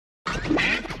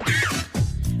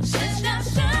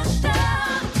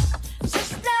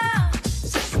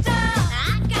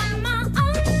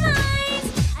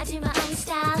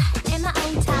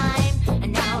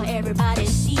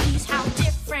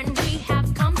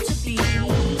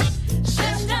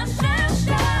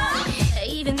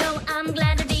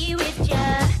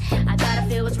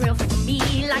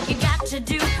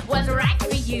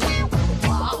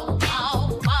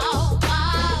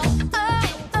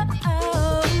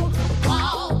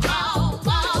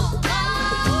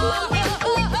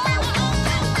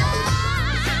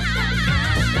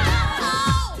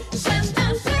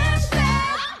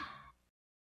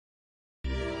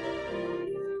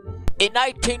In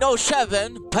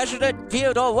 1907, President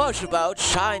Theodore Roosevelt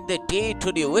signed the deed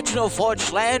to the original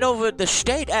fort's land over the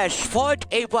state as Fort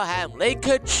Abraham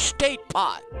Lincoln State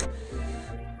Park.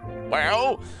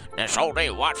 Well, there's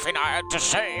only one thing I had to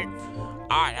say.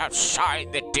 I have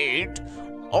signed the deed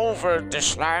over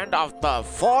this land of the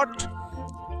fort.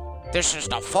 This is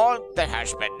the fort that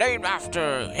has been named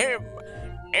after him,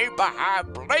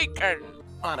 Abraham Lincoln.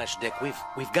 Honest, Dick,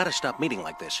 we've got to stop meeting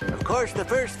like this. Of course, the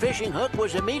first fishing hook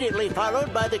was immediately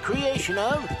followed by the creation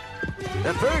of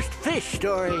the first fish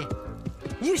story.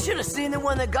 You should have seen the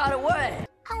one that got away.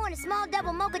 I want a small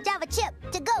double mocha java chip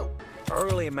to go.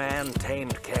 Early man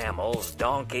tamed camels,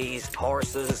 donkeys,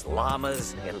 horses,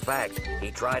 llamas. In fact, he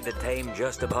tried to tame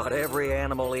just about every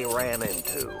animal he ran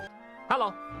into.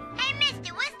 Hello. Hey,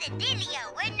 mister, what's the dealio?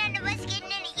 We're none of us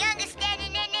getting any younger standing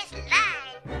in this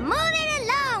line. Move it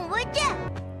along, would ya?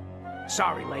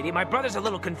 Sorry, lady. My brother's a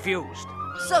little confused.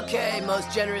 It's okay,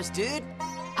 most generous dude.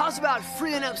 How's about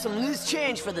freeing up some loose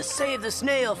change for the Save the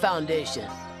Snail Foundation?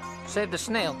 Save the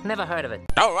snail. Never heard of it.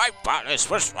 The Wright brothers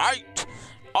was right.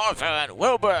 Arthur and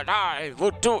Wilbur and I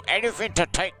would do anything to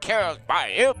take care of my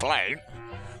airplane.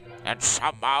 And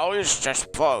somehow it's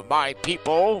just for my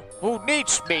people who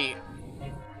needs me.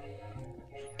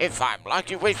 If I'm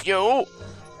lucky with you,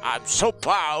 I'm so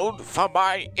proud for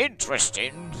my interest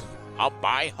in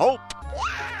my hope.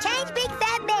 Change Big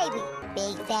Fat Baby.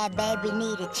 Big Fat Baby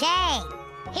need a change.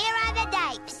 Here are the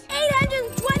dipes.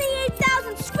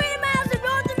 828,000 square miles of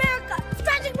North America,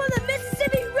 stretching from the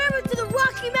Mississippi River to the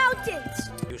Rocky Mountains.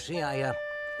 You see, I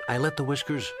let the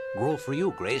whiskers grow for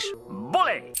you, Grace.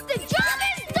 Bully! The job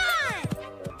is done!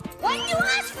 What you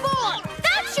asked for?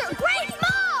 That's your great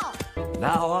mall!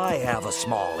 Now I have a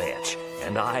small itch,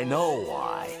 and I know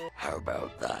why. How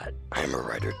about that? I'm a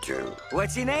writer too.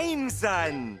 What's your name,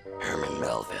 son? Herman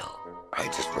Melville. I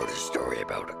just wrote a story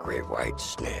about a great white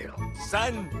snail.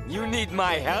 Son, you need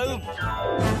my help?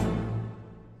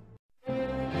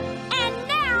 And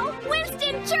now,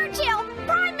 Winston Churchill,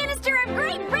 Prime Minister of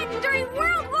Great Britain during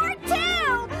World War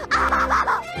II!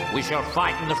 We shall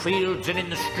fight in the fields and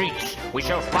in the streets. We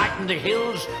shall fight in the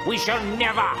hills. We shall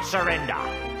never surrender.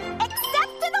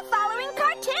 Except to the following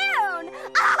cartoon!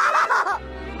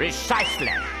 Precisely.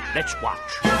 Let's watch.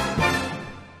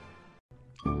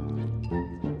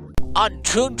 On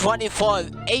June 24,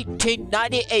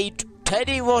 1898,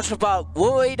 Teddy Roosevelt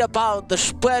worried about the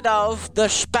spread of the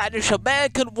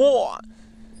Spanish-American War.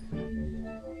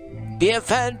 The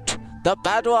event, the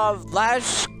Battle of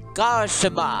Las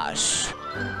Guasimas.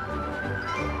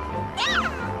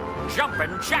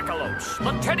 Jumpin' jackalopes,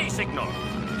 the Teddy signal.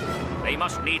 They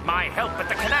must need my help at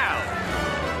the canal.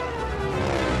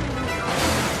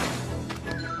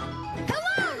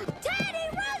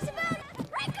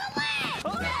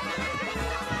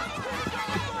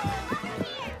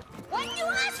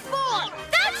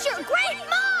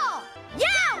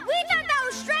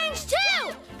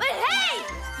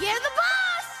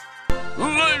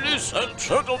 Ladies and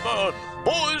gentlemen,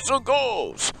 boys and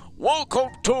girls, welcome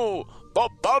to the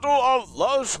Battle of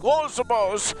Las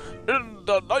Guasimas in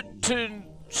the 19th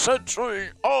century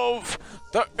of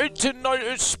the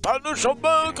 1890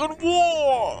 Spanish-American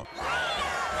War.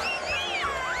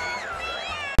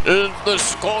 In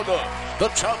this corner, the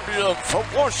champion from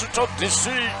Washington, D.C.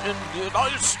 in the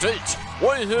United States,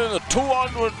 weighing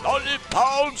 290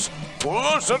 pounds,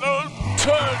 President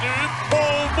Teddy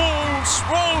Bones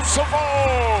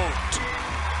Roosevelt!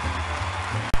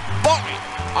 Boy,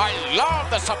 I love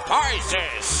the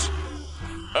surprises!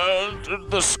 And in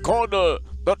this corner,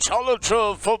 the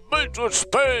challenger from Madrid,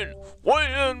 Spain,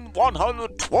 weighing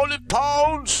 120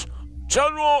 pounds,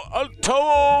 General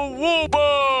Antonio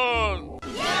Rubin!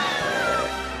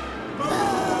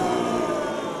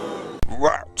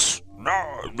 Rats, now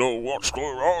I know what's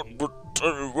going on with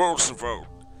Teddy Roosevelt.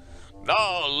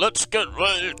 Now let's get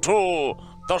ready to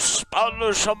the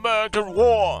Spanish-American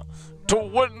War to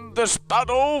win this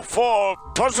battle for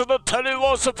President Teddy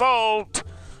Roosevelt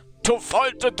to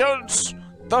fight against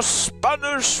the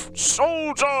Spanish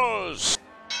soldiers.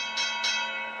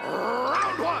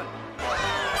 Round one.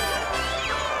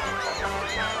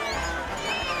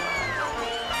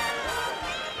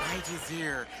 Bite his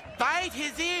ear. Bite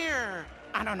his ear.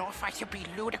 I don't know if I should be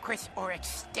ludicrous or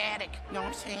ecstatic. You know what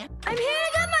I'm saying? I'm here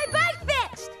to get my bike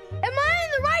fixed. Am I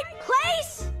in the right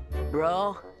place?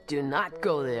 Bro, do not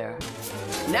go there.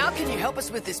 Now can you help us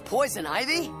with this poison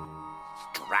ivy?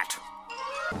 Drat.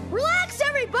 Relax,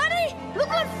 everybody! Look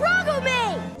what Froggo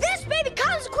made! This baby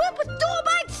comes equipped with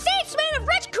dual-bike seats made of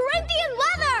rich Corinthian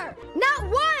leather! Not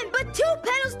one, but 2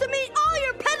 pedals to meet all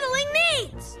your pedaling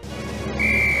needs!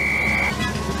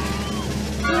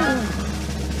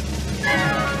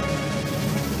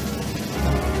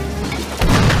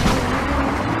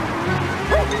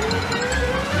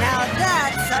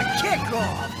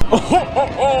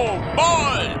 Oh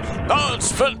my!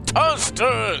 That's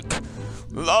fantastic!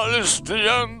 That is the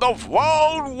end of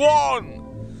round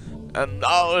 1. And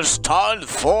now it's time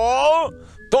for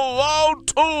the round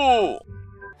 2.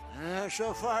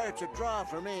 So far, it's a draw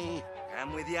for me.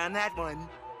 I'm with you on that one.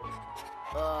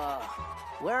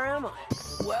 Where am I?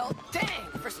 Well, dang,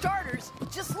 for starters,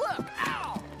 just look.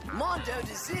 Ow! Mondo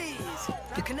disease.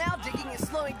 The canal digging is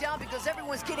slowing down because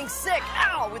everyone's getting sick.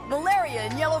 Ow! With malaria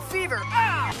and yellow fever.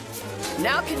 Ow!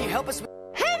 Now can you help us with...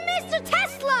 Hey, Mr.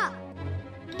 Tesla!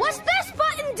 What's this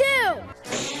button do?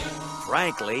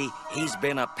 Frankly, he's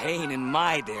been a pain in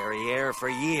my derriere for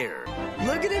years.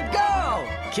 Look at it go!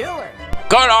 Killer.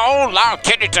 Good old Lao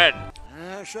Kittyton!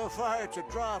 So far, it's a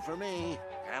draw for me.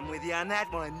 I'm with you on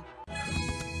that one.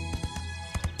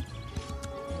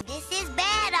 This is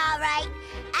bad, all right.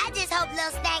 I just hope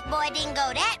little Stank Boy didn't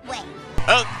go that way.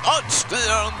 And that's the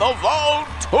end of round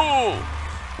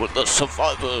 2. With the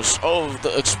survivors of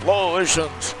the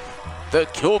explorations, the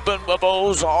Cuban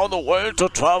rebels are on the way to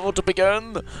travel to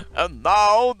begin. And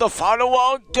now the final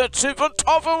round gets even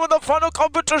tougher with the final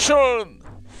competition.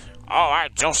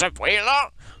 Alright, Joseph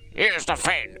Wheeler, here's the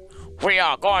thing. We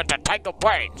are going to take a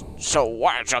break, so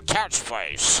what's your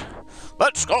catchphrase?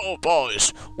 Let's go,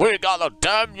 boys. We got the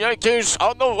damn Yankees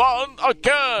on the run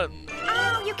again.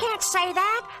 Oh, you can't say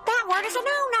that. That word is a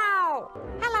no-no.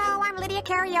 Hello, I'm Lydia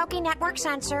Karaoke Network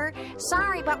Censor.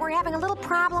 Sorry, but we're having a little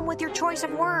problem with your choice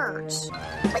of words.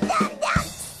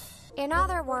 In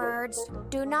other words,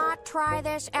 do not try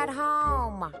this at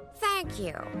home. Thank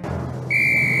you.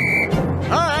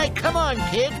 All right, come on,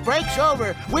 kids. Break's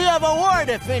over. We have a war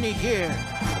to finish here.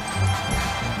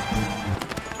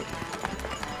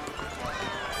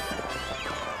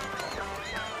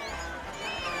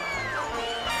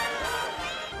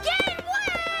 Get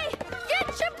away! Get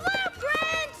your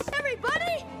blueprints!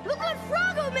 Everybody, look what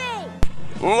Froggo made!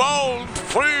 Round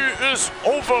 3 is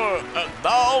over, and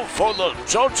now for the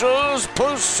judges'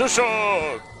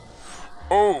 position.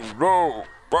 Oh no,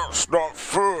 that's not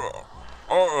fair.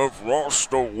 I have lost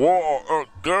the war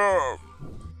again.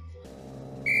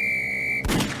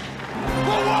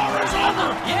 The war is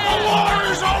over! The war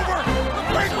is over!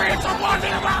 Bring me to one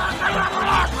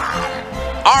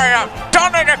I have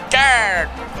done it again!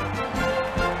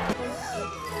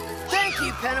 Thank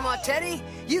you, Panama Teddy.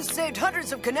 You've saved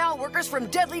hundreds of canal workers from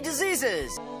deadly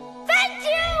diseases. Thank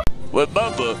you!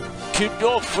 Remember, keep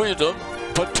your freedom,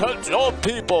 protect your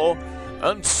people,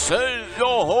 and save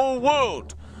your whole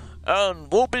world.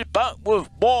 And we'll be back with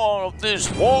more of this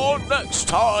war next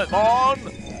time on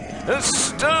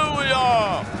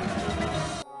Histeria!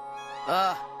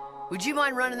 Would you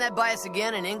mind running that by us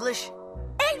again in English?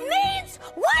 It means,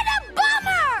 what a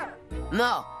bummer!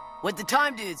 No, what the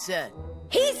time dude said.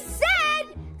 He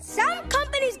said some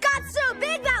companies got so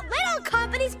big that little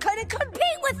companies couldn't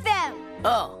compete with them.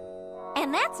 Oh.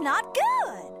 And that's not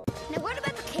good. Now what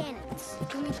about the cannons?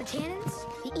 Can we meet the cannons?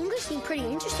 The English seem pretty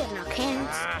interested in our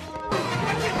cannons.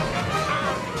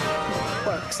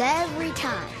 Works every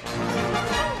time.